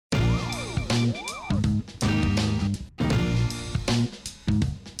Welcome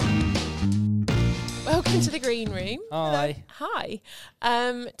to the Green Room. Hi. Hi.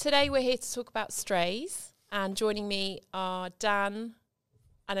 Today we're here to talk about strays, and joining me are Dan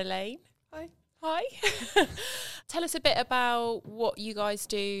and Elaine. Hi. Hi. Tell us a bit about what you guys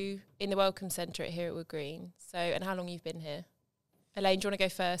do in the Welcome Centre here at Wood Green. So, and how long you've been here. Elaine, do you want to go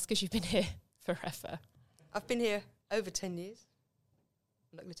first? Because you've been here forever. I've been here over 10 years.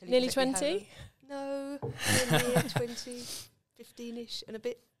 I'm not going to tell you Nearly exactly 20? No, nearly 20, 15-ish and a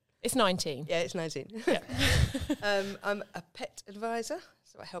bit. It's 19. Yeah, it's 19. Yeah. I'm a pet advisor,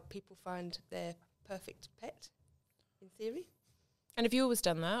 so I help people find their perfect pet, in theory. And have you always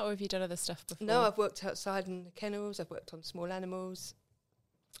done that, or have you done other stuff before? No, I've worked outside in the kennels, I've worked on small animals.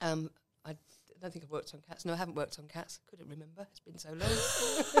 I don't think I've worked on cats. No, I haven't worked on cats. Couldn't remember. It's been so long.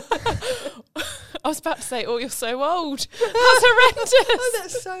 I was about to say, oh, you're so old. That's horrendous. Oh,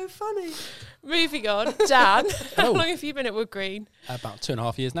 that's so funny. Moving on. Dan, how Oh. long have you been at Wood Green? About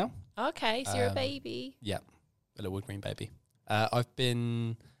 2.5 years now. Okay, so you're a baby. Yeah, a little Wood Green baby. I've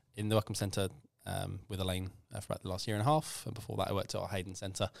been in the Welcome Centre with Elaine for about the last year and a half. And before that, I worked at our Hayden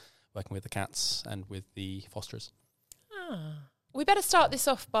Centre, working with the cats and with the fosterers. We better start this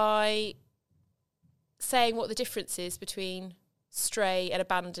off by saying what the difference is between stray and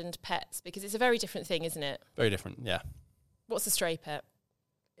abandoned pets, because it's a very different thing, isn't it? Very different, yeah. What's a stray pet?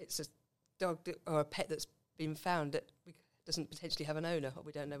 It's a dog or a pet that's been found that doesn't potentially have an owner, or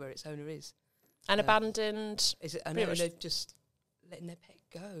we don't know where its owner is. And abandoned? Is it an Pretty owner much. just letting their pet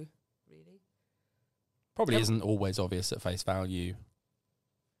go, really? Probably Yep. isn't always obvious at face value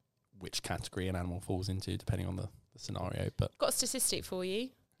which category an animal falls into, depending on the scenario. But Got a statistic for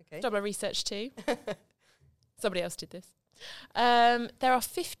you. Okay. Done my research too. Somebody else did this. There are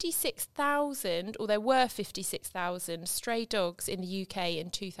 56,000, or there were 56,000 stray dogs in the UK in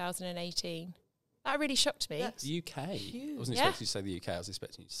 2018. That really shocked me. That's the UK, I huge. wasn't Yeah. expecting you to say the UK, I was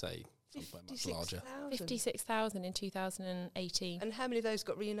expecting you to say somewhere much larger. 56,000 in 2018. And how many of those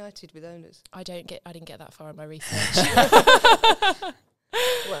got reunited with owners? I didn't get that far in my research.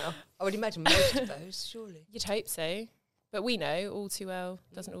 Well, I would imagine most of those, surely. You'd hope so, but we know all too well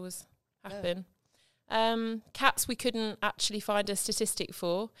doesn't always happen. Cats, we couldn't actually find a statistic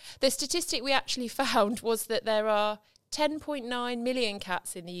for. The statistic we actually found was that there are 10.9 million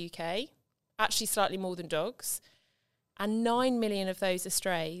cats in the UK, actually slightly more than dogs, and 9 million of those are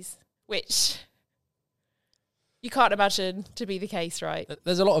strays, which you can't imagine to be the case, right?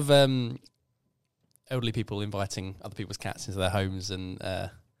 There's a lot of elderly people inviting other people's cats into their homes and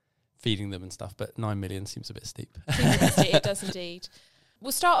feeding them and stuff, but 9 million seems a bit steep. It does indeed.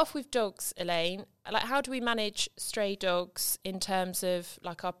 We'll start off with dogs, Elaine. Like, how do we manage stray dogs in terms of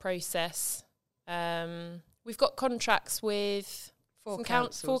like our process? We've got contracts with four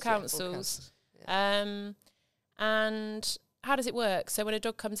councils. Yeah. And how does it work? So when a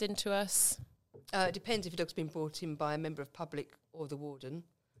dog comes into us, It depends if a dog's been brought in by a member of public or the warden,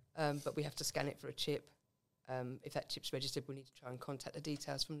 but we have to scan it for a chip. If that chip's registered, we need to try and contact the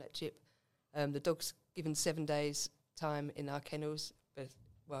details from that chip. The dog's given 7 days time in our kennels,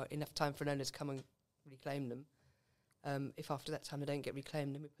 but enough time for an owner to come and reclaim them. If after that time they don't get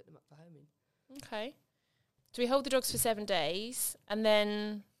reclaimed, then we put them up for homing. okay. So we hold the dogs for 7 days, and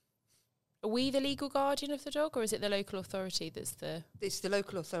then are we the legal guardian of the dog, or is it the local authority that's the... It's the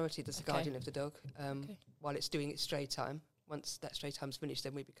local authority that's the Okay. guardian of the dog Okay. while it's doing its stray time. Once that stray time's finished,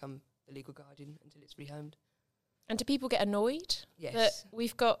 then we become the legal guardian until it's rehomed. And do people get annoyed that Yes.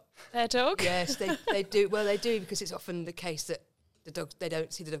 we've got their dog? Yes, they do. Well, they do, because it's often the case that they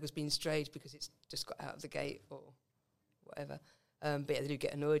don't see the dog as being strayed because it's just got out of the gate or whatever. But yeah, they do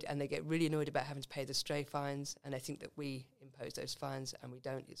get annoyed, and they get really annoyed about having to pay the stray fines, and they think that we impose those fines, and we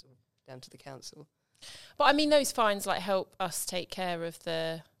don't. It's all down to the council. But I mean, those fines like help us take care of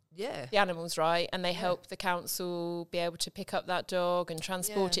the Yeah. animals, right? And they help the council be able to pick up that dog and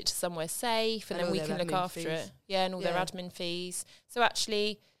transport Yeah. it to somewhere safe, and And then all we their can look admin after fees. it. Yeah, and all their Yeah. admin fees. So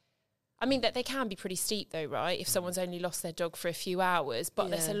actually, I mean, that they can be pretty steep though, right? If someone's only lost their dog for a few hours, but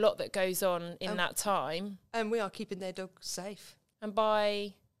there's a Yeah. lot that goes on in that time. And we are keeping their dog safe. And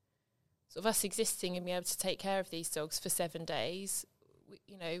by sort of us existing and being able to take care of these dogs for 7 days, we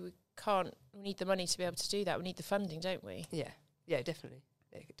need the money to be able to do that. We need the funding, don't we? Yeah. Yeah, definitely.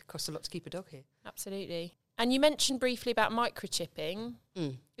 It costs a lot to keep a dog here. Absolutely. And you mentioned briefly about microchipping.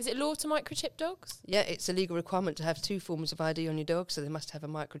 Mm. Is it law to microchip dogs? Yeah, it's a legal requirement to have 2 forms of ID on your dog, so they must have a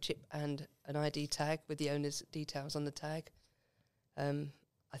microchip and an ID tag with the owner's details on the tag. I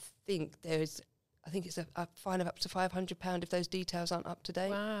think it's a fine of up to £500 if those details aren't up to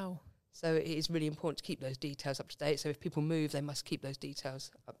date. Wow. So it is really important to keep those details up to date. So if people move, they must keep those details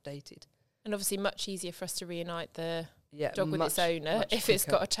updated. And obviously much easier for us to reunite the Yeah, dog with its owner much if it's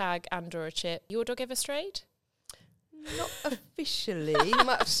quicker. got a tag and or a chip. Your dog ever strayed? Not officially. You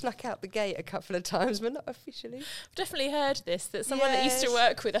might have snuck out the gate a couple of times, but not officially. I've definitely heard this, that someone that used to Yes.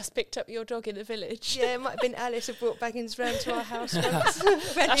 work with us picked up your dog in the village. Yeah, it might have been Alice who brought Baggins round to our house once.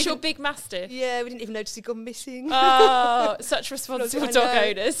 That's your big mastiff. Yeah, we didn't even notice he'd gone missing. Oh, such responsible I dog know.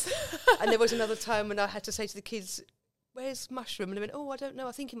 owners. And there was another time when I had to say to the kids, "Where's Mushroom?" And they went, "Oh, I don't know.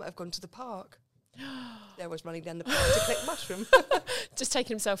 I think he might have gone to the park." There I was running down the park to collect Mushroom. Just taking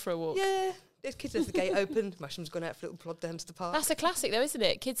himself for a walk. Yeah, the kids left the gate open. Mushroom's gone out for a little plod down to the park. That's a classic though, isn't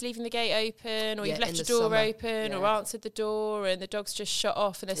it? Kids leaving the gate open, or Yeah, you've left in your the door summer. open, or Yeah. answered the door, and the dog's just shut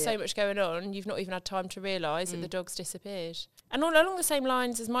off, and there's so Yeah. much going on, you've not even had time to realise that the dog's disappeared. And all along the same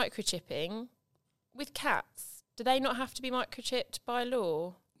lines as microchipping, with cats, do they not have to be microchipped by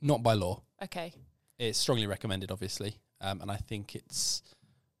law? Not by law. Okay. It's strongly recommended, obviously, and I think it's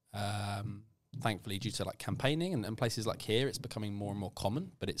thankfully due to like campaigning and places like here, it's becoming more and more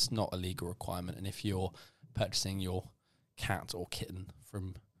common. But it's not a legal requirement. And if you're purchasing your cat or kitten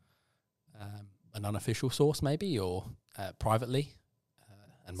from an unofficial source, maybe or privately,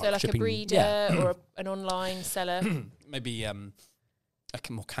 and So like a microchipping- breeder yeah. or an online seller. maybe a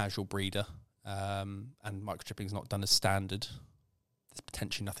more casual breeder, and microchipping is not done as standard. There's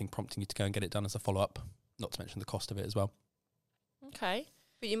potentially nothing prompting you to go and get it done as a follow-up, not to mention the cost of it as well. Okay.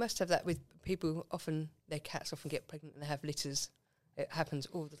 But you must have that with people. Often their cats often get pregnant and they have litters. It happens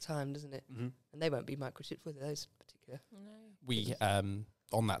all the time, doesn't it? Mm-hmm. And they won't be microchipped, will they, those particular? No. We,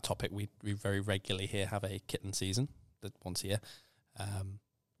 on that topic, we very regularly here have a kitten season, once a year.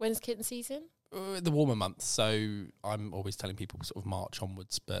 When's kitten season? The warmer months, so I'm always telling people sort of March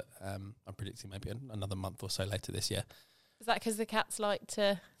onwards, but I'm predicting maybe another month or so later this year. Is that because the cats like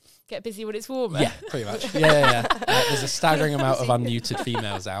to get busy when it's warmer? Yeah, pretty much. Yeah. There's a staggering amount of unmuted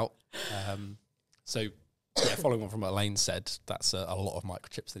females out. So, yeah, following on from what Elaine said, that's a lot of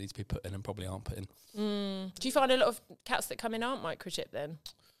microchips that need to be put in and probably aren't put in. Do you find a lot of cats that come in aren't microchipped then?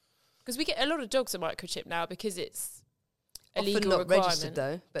 Because we get a lot of dogs are microchipped now because it's a Often legal not requirement. registered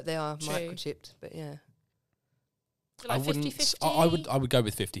though, but they are True. microchipped. But yeah, Like I wouldn't. 50-50? I would go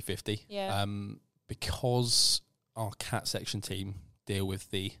with 50-50. Yeah. Because our cat section team deal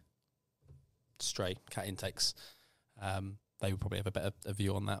with the stray cat intakes. They would probably have a better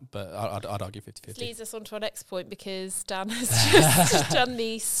view on that, but I'd argue 50-50. This leads us on to our next point because Dan has just done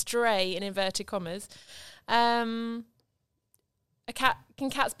the stray in inverted commas. Can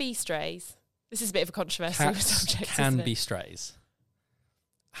cats be strays? This is a bit of a controversial Cats subject. can isn't it? be strays.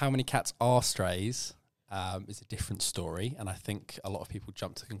 How many cats are strays is a different story, and I think a lot of people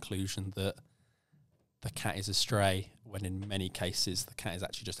jump to the conclusion that the cat is a stray, when in many cases the cat is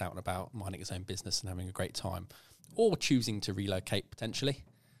actually just out and about, minding its own business and having a great time, or choosing to relocate potentially.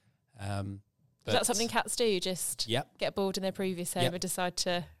 Is that something cats do? Just Yep. get bored in their previous home Yep. and decide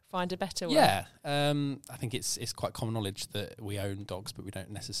to find a better one? Yeah, I think it's quite common knowledge that we own dogs, but we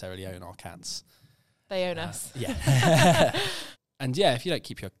don't necessarily own our cats. They own us. Yeah. And yeah, if you don't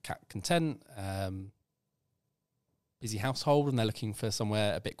keep your cat content, busy household, and they're looking for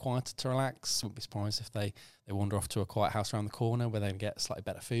somewhere a bit quieter to relax, wouldn't be surprised if they wander off to a quiet house around the corner where they can get slightly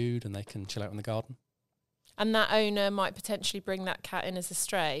better food and they can chill out in the garden. And that owner might potentially bring that cat in as a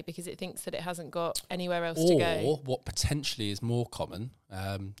stray because it thinks that it hasn't got anywhere else to go. Or what potentially is more common,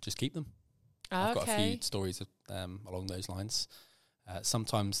 just keep them. I've got a few stories along those lines.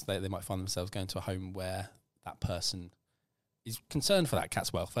 Sometimes they might find themselves going to a home where that person is concerned for that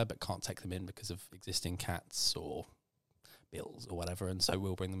cat's welfare but can't take them in because of existing cats or bills or whatever, and so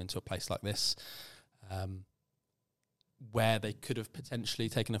we'll bring them into a place like this where they could have potentially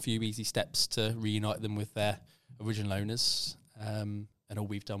taken a few easy steps to reunite them with their original owners. And all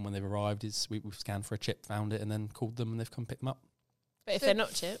we've done when they've arrived is we've scanned for a chip, found it, and then called them and they've come pick them up. But if So- they're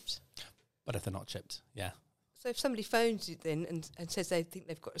not chipped, But if they're not chipped, yeah. so if somebody phones you then and says they think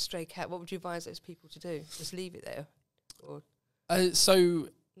they've got a stray cat, what would you advise those people to do? Just leave it there, or So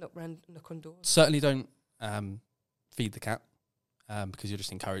knock on doors? certainly don't feed the cat because you're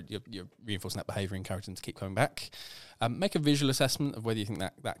just you're reinforcing that behaviour, encouraging them to keep coming back. Make a visual assessment of whether you think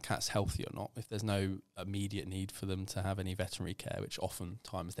that cat's healthy or not. If there's no immediate need for them to have any veterinary care, which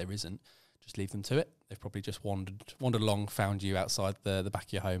oftentimes there isn't, just leave them to it. They've probably just wandered along, found you outside the back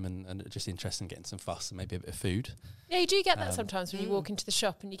of your home and are just interested in getting some fuss and maybe a bit of food. yeah, you do get that sometimes when you Mm. walk into the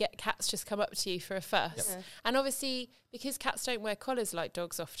shop and you get cats just come up to you for a fuss. Yep. Yeah. And obviously, because cats don't wear collars like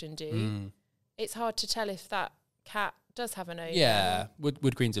dogs often do, Mm. it's hard to tell if that cat does have an owner. Yeah,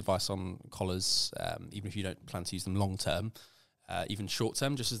 Wood Green's advice on collars, even if you don't plan to use them long term, even short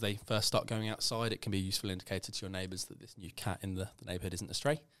term, just as they first start going outside, it can be a useful indicator to your neighbours that this new cat in the neighbourhood isn't a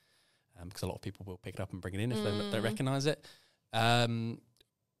stray. because a lot of people will pick it up and bring it in if they don't recognise it.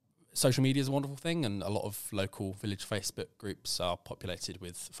 Social media is a wonderful thing, and a lot of local village Facebook groups are populated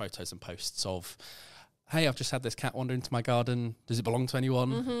with photos and posts of, hey, I've just had this cat wander into my garden. Does it belong to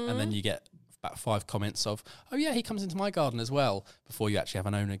anyone? And then you get about 5 comments of, oh yeah, he comes into my garden as well, before you actually have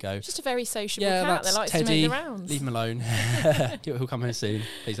an owner go, just a very sociable yeah, cat that likes to make the rounds. Leave him alone. He'll come home soon.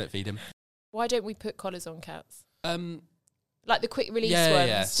 Please don't feed him. Why don't we put collars on cats? Like the quick release ones.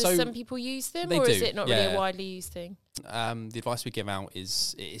 Yeah. Does So some people use them, they or do, is it not really a widely used thing? The advice we give out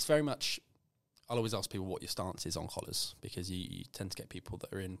is, it's very much, I'll always ask people what your stance is on collars, because you tend to get people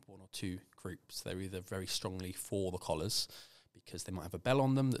that are in 1 or 2 groups. They're either very strongly for the collars because they might have a bell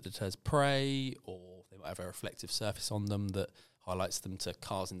on them that deters prey, or they might have a reflective surface on them that highlights them to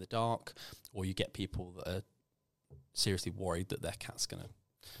cars in the dark, or you get people that are seriously worried that their cat's going to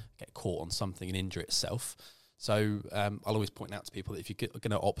get caught on something and injure itself. So I'll always point out to people that if you're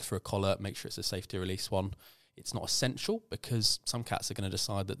going to opt for a collar, make sure it's a safety release one. It's not essential, because some cats are going to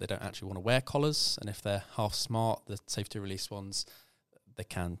decide that they don't actually want to wear collars, and if they're half smart, the safety release ones, they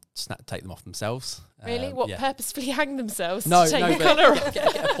can take them off themselves. Really? Purposefully hang themselves No, to take no, the collar off?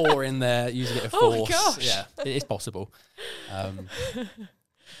 Get a paw in there, use a bit of Oh force. my gosh. Yeah, it is possible.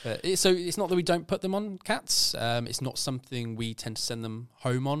 So it's not that we don't put them on cats. It's not something we tend to send them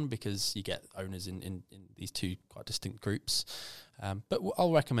home on, because you get owners in these 2 quite distinct groups. But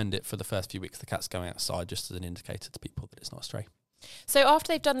I'll recommend it for the first few weeks the cat's going outside, just as an indicator to people that it's not a stray. So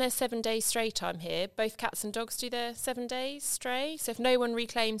after they've done their 7-day stray time here, both cats and dogs do their 7 days stray. So if no one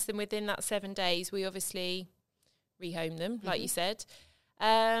reclaims them within that 7 days, we obviously rehome them, like you said.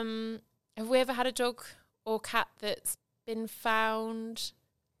 Have we ever had a dog or cat that's been found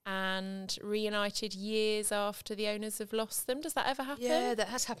and reunited years after the owners have lost them? Does that ever happen? Yeah, that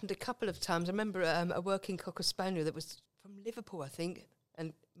has happened a couple of times. I remember a working Cocker Spaniel that was from Liverpool, I think,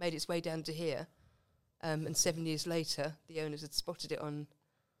 and made its way down to here. And 7 years later, the owners had spotted it on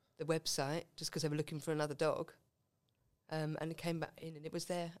the website just because they were looking for another dog. And it came back in, and it was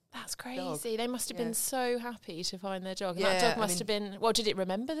their That's crazy. dog. They must have been so happy to find their dog. And Yeah, that dog I must have been... Well, did it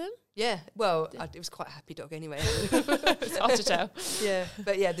remember them? Yeah, well, it was quite a happy dog anyway. It's hard to tell. Yeah,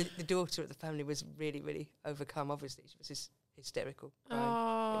 but yeah, the daughter of the family was really, really overcome, obviously. She was hysterical. Crying.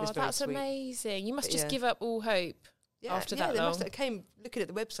 Oh, was very that's sweet. amazing. You must But just yeah. give up all hope. Yeah, after yeah, that they long. must have came looking at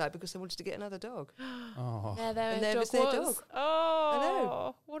the website because they wanted to get another dog. Oh. And there was their dog.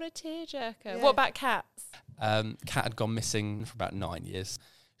 Oh, what a tearjerker. Yeah. What about cats? Cat had gone missing for about 9 years.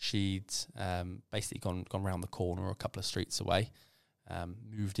 She'd basically gone round the corner a couple of streets away,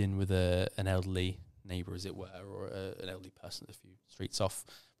 moved in with an elderly neighbour, as it were, or an elderly person a few streets off,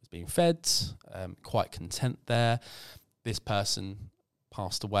 was being fed, quite content there. This person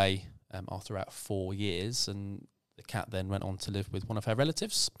passed away after about 4 years, and the cat then went on to live with one of her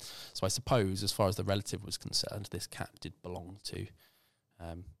relatives. So I suppose, as far as the relative was concerned, this cat did belong to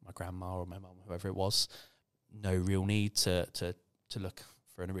my grandma or my mum, whoever it was. No real need to look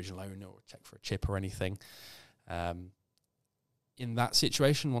for an original owner or check for a chip or anything. In that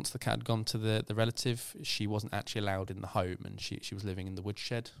situation, once the cat had gone to the relative, she wasn't actually allowed in the home, and she was living in the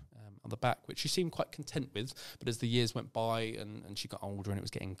woodshed on the back, which she seemed quite content with. But as the years went by and she got older and it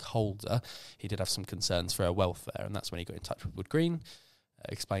was getting colder, he did have some concerns for her welfare, and that's when he got in touch with Wood Green,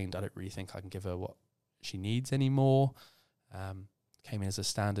 explained, I don't really think I can give her what she needs anymore. Came in as a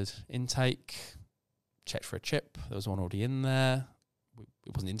standard intake, checked for a chip. There was one already in there.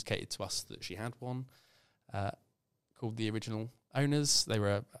 It wasn't indicated to us that she had one. Called the original owners. They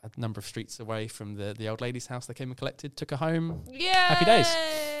were a number of streets away from the old lady's house. They came and collected, took her home. Yeah. Happy days.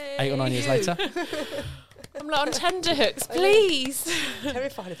 8 or 9 years later. I'm like on tenterhooks, please.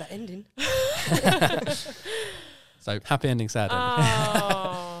 Terrified of that ending. So happy ending, sad ending.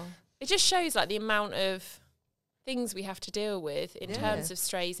 Oh. It just shows like the amount of things we have to deal with in Yeah. terms of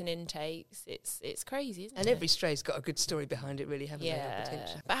strays and intakes. It's crazy, isn't And it? every stray's got a good story behind it, really, haven't they? Yeah.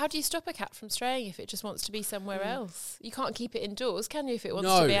 Potential. But how do you stop a cat from straying if it just wants to be somewhere else? You can't keep it indoors, can you, if it wants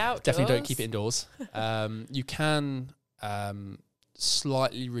No, to be outdoors? definitely don't keep it indoors. You can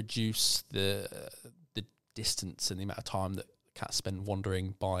slightly reduce the distance and the amount of time that cats spend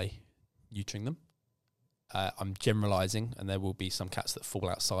wandering by neutering them. I'm generalising, and there will be some cats that fall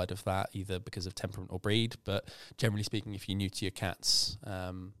outside of that, either because of temperament or breed. But generally speaking, if you're new to your cats,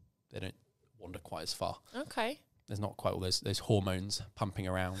 they don't wander quite as far. Okay. There's not quite all those hormones pumping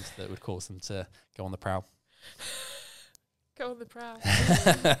around that would cause them to go on the prowl. Go on the prowl.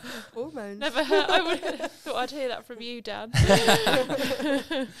 Hormones. Never heard. I would have thought I'd hear that from you, Dan.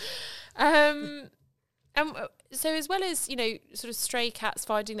 So as well as, sort of stray cats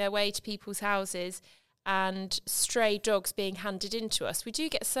finding their way to people's houses and stray dogs being handed in to us, we do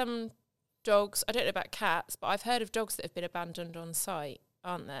get some dogs. I don't know about cats, but I've heard of dogs that have been abandoned on site,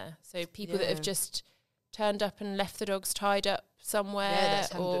 aren't there? So people that have just turned up and left the dogs tied up somewhere. Yeah,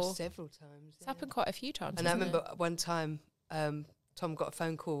 that's happened several times. It's happened quite a few times. And I remember one time Tom got a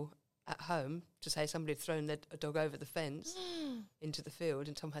phone call at home to say somebody had thrown a dog over the fence into the field,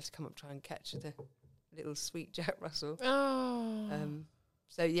 and Tom had to come up and try and catch the little sweet Jack Russell. Oh.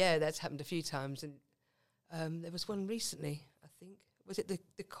 So yeah, that's happened a few times, and there was one recently, I think. Was it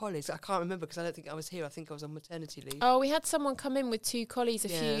the collies? I can't remember because I don't think I was here. I think I was on maternity leave. Oh, we had someone come in with 2 collies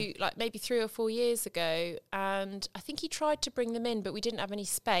maybe 3 or 4 years ago, and I think he tried to bring them in, but we didn't have any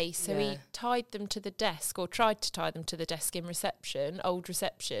space, so he tied them to the desk, or tried to tie them to the desk in old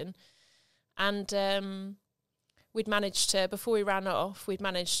reception, and we'd managed to, before we ran off, we'd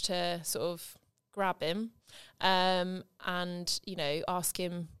managed to sort of grab him, and ask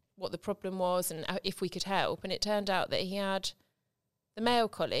him what the problem was and if we could help, and it turned out that he had the male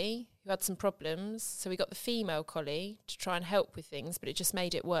collie who had some problems, so we got the female collie to try and help with things, but it just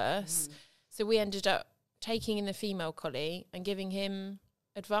made it worse. So we ended up taking in the female collie and giving him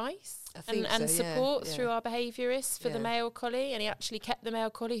advice and support through our behaviourists for the male collie, and he actually kept the male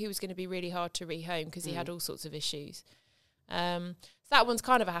collie, who was going to be really hard to rehome because he had all sorts of issues. So that one's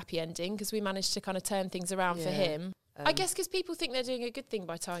kind of a happy ending because we managed to kind of turn things around for him. I guess because people think they're doing a good thing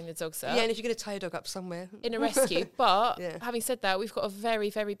by tying the dogs up. Yeah, and if you're going to tie a dog up somewhere. In a rescue. But having said that, we've got a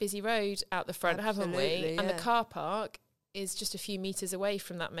very, very busy road out the front, haven't we? And the car park is just a few metres away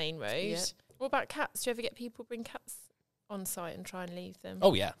from that main road. Yeah. What about cats? Do you ever get people bring cats on site and try and leave them?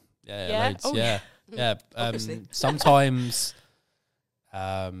 Oh, yeah. Yeah, loads. Oh, yeah. Sometimes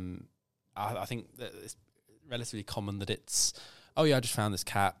I think that it's relatively common that it's, I just found this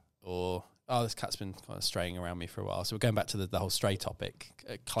cat, or this cat's been kind of straying around me for a while. So we're going back to the whole stray topic,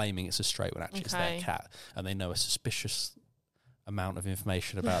 claiming it's a stray when actually it's their cat, and they know a suspicious amount of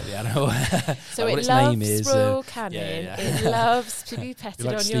information about the animal. So like it what its loves name is, Royal Canin. It loves to be petted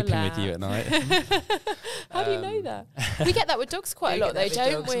on your lap. Sleeping with you at night. How do you know that? We get that with dogs quite a lot, though,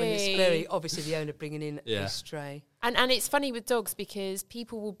 don't we? It's very obviously the owner bringing in a stray. And it's funny with dogs because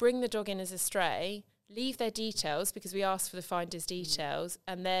people will bring the dog in as a stray, leave their details because we ask for the finder's details,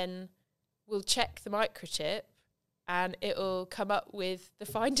 and then we'll check the microchip and it'll come up with the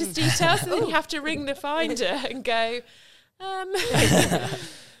finder's details, and then you have to ring the finder and go,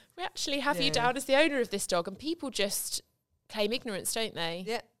 we actually have you down as the owner of this dog. And people just claim ignorance, don't they?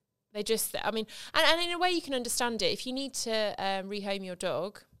 Yeah. They just, I mean, and in a way you can understand it. If you need to rehome your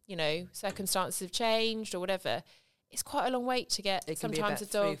dog, circumstances have changed or whatever, it's quite a long wait to get sometimes a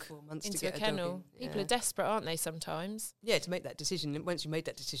dog into a kennel. People are desperate, aren't they, sometimes? Yeah, to make that decision. And once you made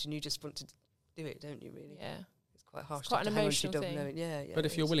that decision, you just want to do it, don't you, really? Yeah. It's quite harsh. It's quite an emotional thing. But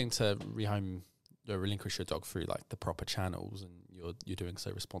if you're willing to rehome or relinquish your dog through like the proper channels, and you're doing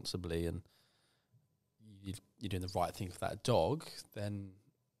so responsibly, and you're doing the right thing for that dog, then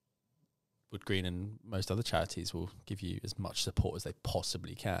Wood Green and most other charities will give you as much support as they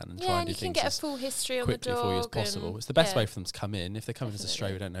possibly can, and try and do you can things get a as full history on the quickly dog for you as possible. It's the best way for them to come in. If they come in as a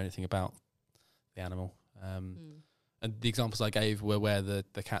stray, we don't know anything about the animal. And the examples I gave were where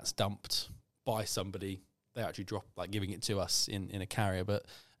the cat's dumped by somebody. They actually drop, like giving it to us in a carrier. But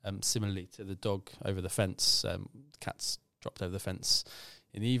similarly to the dog over the fence, cats dropped over the fence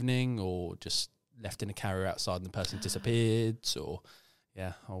in the evening, or just left in a carrier outside and the person disappeared, or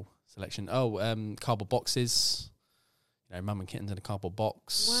whole selection. Cardboard boxes. Mum and kittens in a cardboard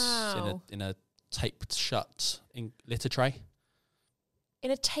box. Wow. In a taped shut litter tray.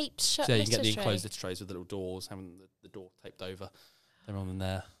 In a taped shut so litter tray? You can get the enclosed litter trays with the little doors, having the door taped over. They're on in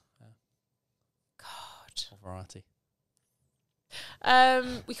there. God. A variety.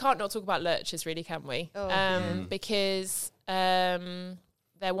 We can't not talk about lurchers, really, can we? Because they're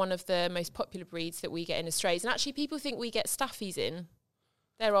one of the most popular breeds that we get in as strays. And actually, people think we get staffies in.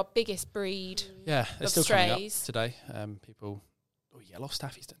 They're our biggest breed. Yeah, they're of still strays. coming up today. People, a lot of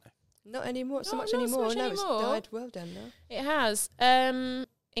staffies, don't they? Not anymore. So Not much anymore. anymore. It's died well down now. It has.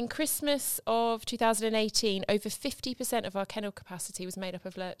 In Christmas of 2018, over 50% of our kennel capacity was made up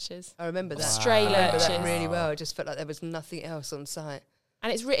of lurchers. I remember that. Stray I remember lurchers. that really well. I just felt like there was nothing else on site.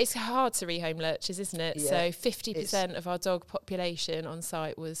 And it's hard to rehome lurchers, isn't it? Yeah. So 50% of our dog population on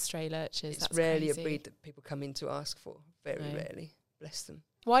site was stray lurchers. It's That's rarely crazy. a breed that people come in to ask for. Very rarely. Bless them.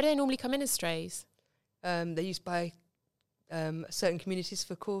 Why do they normally come in as strays? They're used by certain communities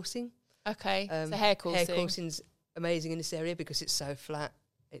for coursing. Okay, so hair coursing. Hair coursing's amazing in this area because it's so flat.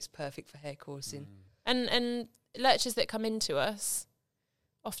 It's perfect for hair coursing. And lurchers that come into us,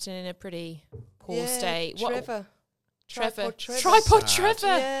 often in a pretty poor state. Trevor. Trevor. Trevor. Tripod Sad. Trevor.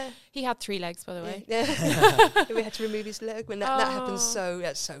 Yeah. He had 3 legs, by the way. Yeah. We had to remove his leg when that happens. Oh.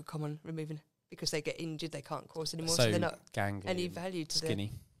 That's so common, removing, because they get injured, they can't course anymore, So so they're not gangly any and value to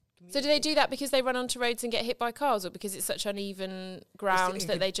skinny. the So do they do that because they run onto roads and get hit by cars, or because it's such uneven ground Just-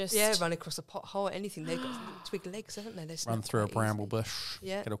 that they just... run across a pothole or anything. They've got little twig legs, haven't they? They're Run snapped through a quite bramble easily. bush.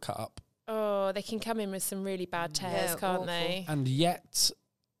 Yeah. Get all cut up. Oh, they can come in with some really bad tears, Yeah, can't awful. they? And yet,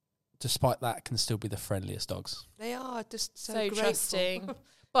 despite that, can still be the friendliest dogs. They are just so, So grateful. trusting.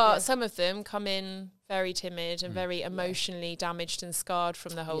 But Yeah. some of them come in very timid and Mm. very emotionally damaged and scarred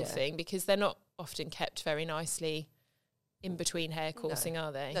from the whole Yeah. thing, because they're not often kept very nicely in between hair coursing,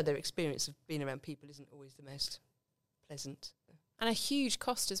 are they? No, their experience of being around people isn't always the most pleasant. And a huge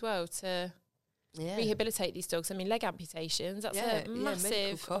cost as well to Yeah. rehabilitate these dogs. I mean, leg amputations, that's Yeah, a yeah, massive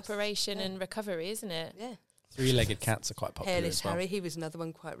medical costs, operation yeah. and recovery, isn't it? Yeah. 3-legged cats are quite popular Hairless as well. Harry, he was another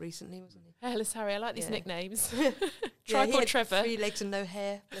one quite recently, wasn't he? Hairless Harry, I like these Yeah. nicknames. Yeah, he Tripod had Trevor. 3 legs and no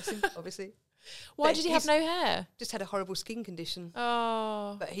hair, bless him, obviously. Why But did he have he's- no hair? Just had a horrible skin condition.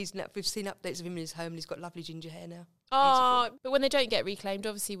 Oh. But we've seen updates of him in his home and he's got lovely ginger hair now. Oh, but when they don't get reclaimed,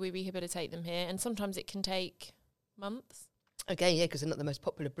 obviously we rehabilitate them here, and sometimes it can take months. Again, yeah, because they're not the most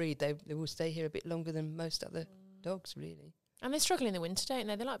popular breed. They will stay here a bit longer than most other dogs, really. And they struggle in the winter, don't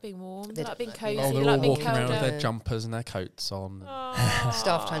they? They like being warm, they They like do being like cosy, being Oh, they they're like all being walking around curled with up. their jumpers and their coats on. Oh.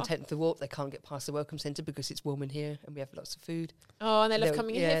 Staff try and take them for the walk. They can't get past the welcome centre because it's warm in here and we have lots of food. Oh, and they love They'll-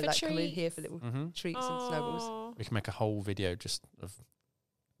 coming in yeah, here for like treats. coming in here for little Mm-hmm. treats and snuggles. Oh. We can make a whole video just of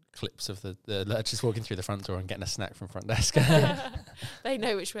clips of the lurchers walking through the front door and getting a snack from front desk. They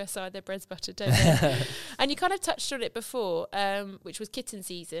know which way side their bread's buttered, don't they? And you kind of touched on it before, which was kitten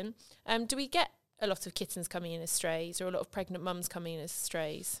season. Do we get a lot of kittens coming in as strays, or a lot of pregnant mums coming in as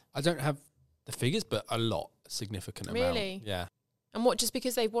strays? I don't have the figures, but a lot, significant amount. Really? Yeah. And what, just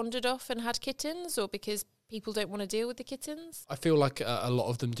because they've wandered off and had kittens, or because people don't want to deal with the kittens? I feel like a lot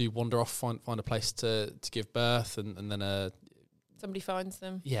of them do wander off, find a place to give birth, and then Somebody finds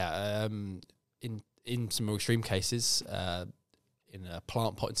them. in some more extreme cases, in a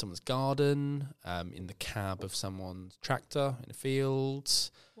plant pot in someone's garden, in the cab of someone's tractor in a field,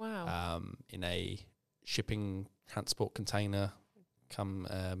 Wow. in a shipping transport container,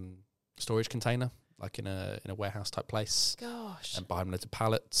 storage container, like in a warehouse type place, Gosh. and behind loads of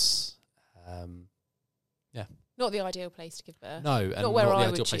pallets. Not the ideal place to give birth. No, and Not where not I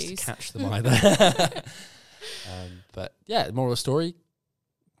the would ideal place choose. to catch them either. But yeah, the moral of the story: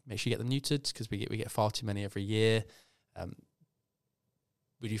 make sure you get them neutered, because we get far too many every year.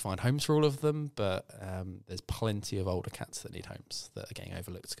 We do find homes for all of them, but there's plenty of older cats that need homes that are getting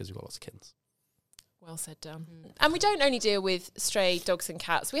overlooked because we've got lots of kittens. Well said, Dan. Mm. And we don't only deal with stray dogs and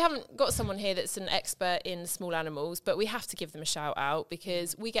cats. We haven't got someone here that's an expert in small animals, but we have to give them a shout out,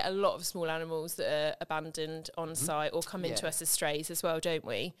 because we get a lot of small animals that are abandoned on site or come into Yeah. us as strays as well, don't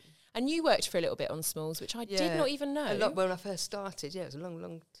we? And you worked for a little bit on smalls, which I did Yeah. not even know. A lot when I first started, yeah, it was a long,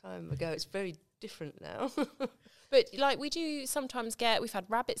 long time ago. It's very different now. But like we do sometimes we've had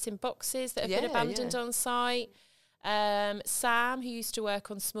rabbits in boxes that have been Yeah, abandoned yeah. on site. Sam, who used to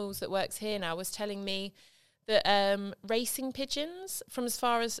work on smalls that works here now, was telling me that racing pigeons from as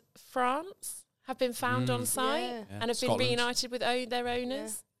far as France have been found on site Yeah. Yeah. and have Scotland. been reunited with their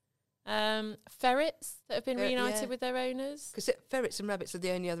owners. Ferrets that have been Ferret, reunited yeah. with their owners. Because ferrets and rabbits are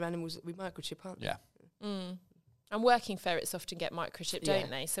the only other animals that we microchip, aren't they? Yeah. Mm. And working ferrets often get microchipped, Yeah.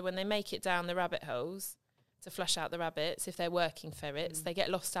 don't they? So when they make it down the rabbit holes to flush out the rabbits, if they're working ferrets, they get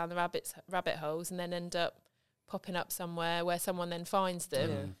lost down the rabbit holes and then end up popping up somewhere where someone then finds them.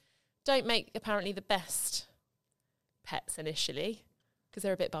 Yeah. Don't make apparently the best pets initially, because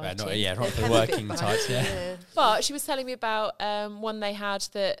they're a bit bitey. Not for They the can be a bit working bitey, types, yeah. But she was telling me about one they had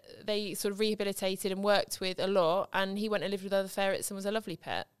that they sort of rehabilitated and worked with a lot, and he went and lived with other ferrets and was a lovely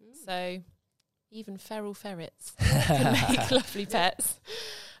pet. So even feral ferrets can make lovely pets.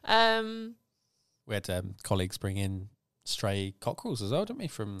 We had colleagues bring in stray cockerels as well, didn't we,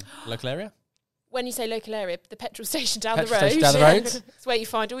 from the local area? When you say local area, the petrol station down Petrol the road. station down the road. It's where you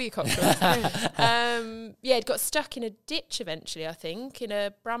find all your cockerels. Yeah, it got stuck in a ditch eventually, I think, in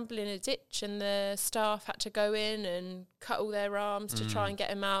a bramble in a ditch, and the staff had to go in and cut all their arms to try and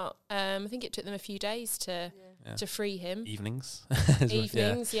get him out. I think it took them a few days to free him. Evenings.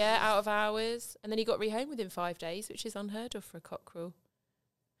 Evenings, out of hours. And then he got rehomed within 5 days, which is unheard of for a cockerel.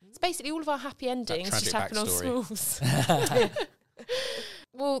 It's basically all of our happy endings just happen on backstory. smalls.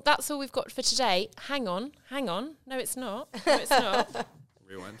 Well, that's all we've got for today. Hang on. No, it's not.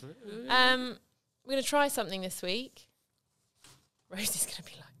 Rewind to it. We're going to try something this week. Rosie's going to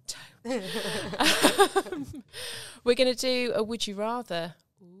be like, don't. We're going to do a Would You Rather.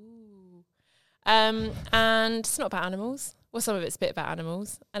 Ooh. And it's not about animals. Well, some of it's a bit about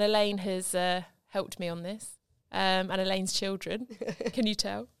animals. And Elaine has helped me on this. And Elaine's children. Can you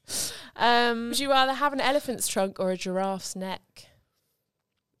tell? Would you rather have an elephant's trunk or a giraffe's neck?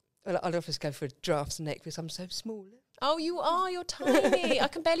 Well, I'd always go for a giraffe's neck because I'm so small. Oh, you are. You're tiny. I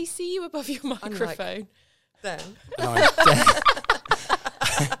can barely see you above your microphone. Dan.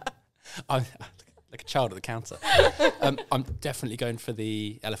 I'm like a child at the counter. I'm definitely going for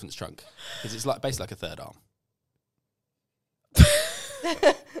the elephant's trunk because it's like basically like a third arm.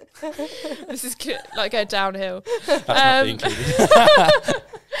 This is like going downhill. That's not being included.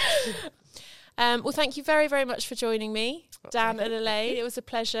 Well, thank you very, very much for joining me, Dan and Elaine. It was a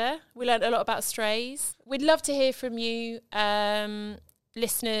pleasure. We learned a lot about strays. We'd love to hear from you,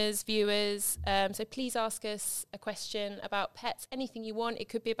 listeners, viewers. So please ask us a question about pets, anything you want. It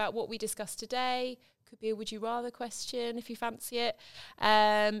could be about what we discussed today. Could be a would you rather question if you fancy it.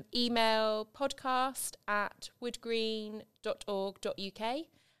 Email podcast@woodgreen.org.uk.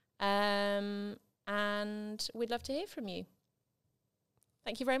 And we'd love to hear from you.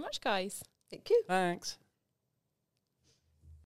 Thank you very much, guys. Thank you. Thanks.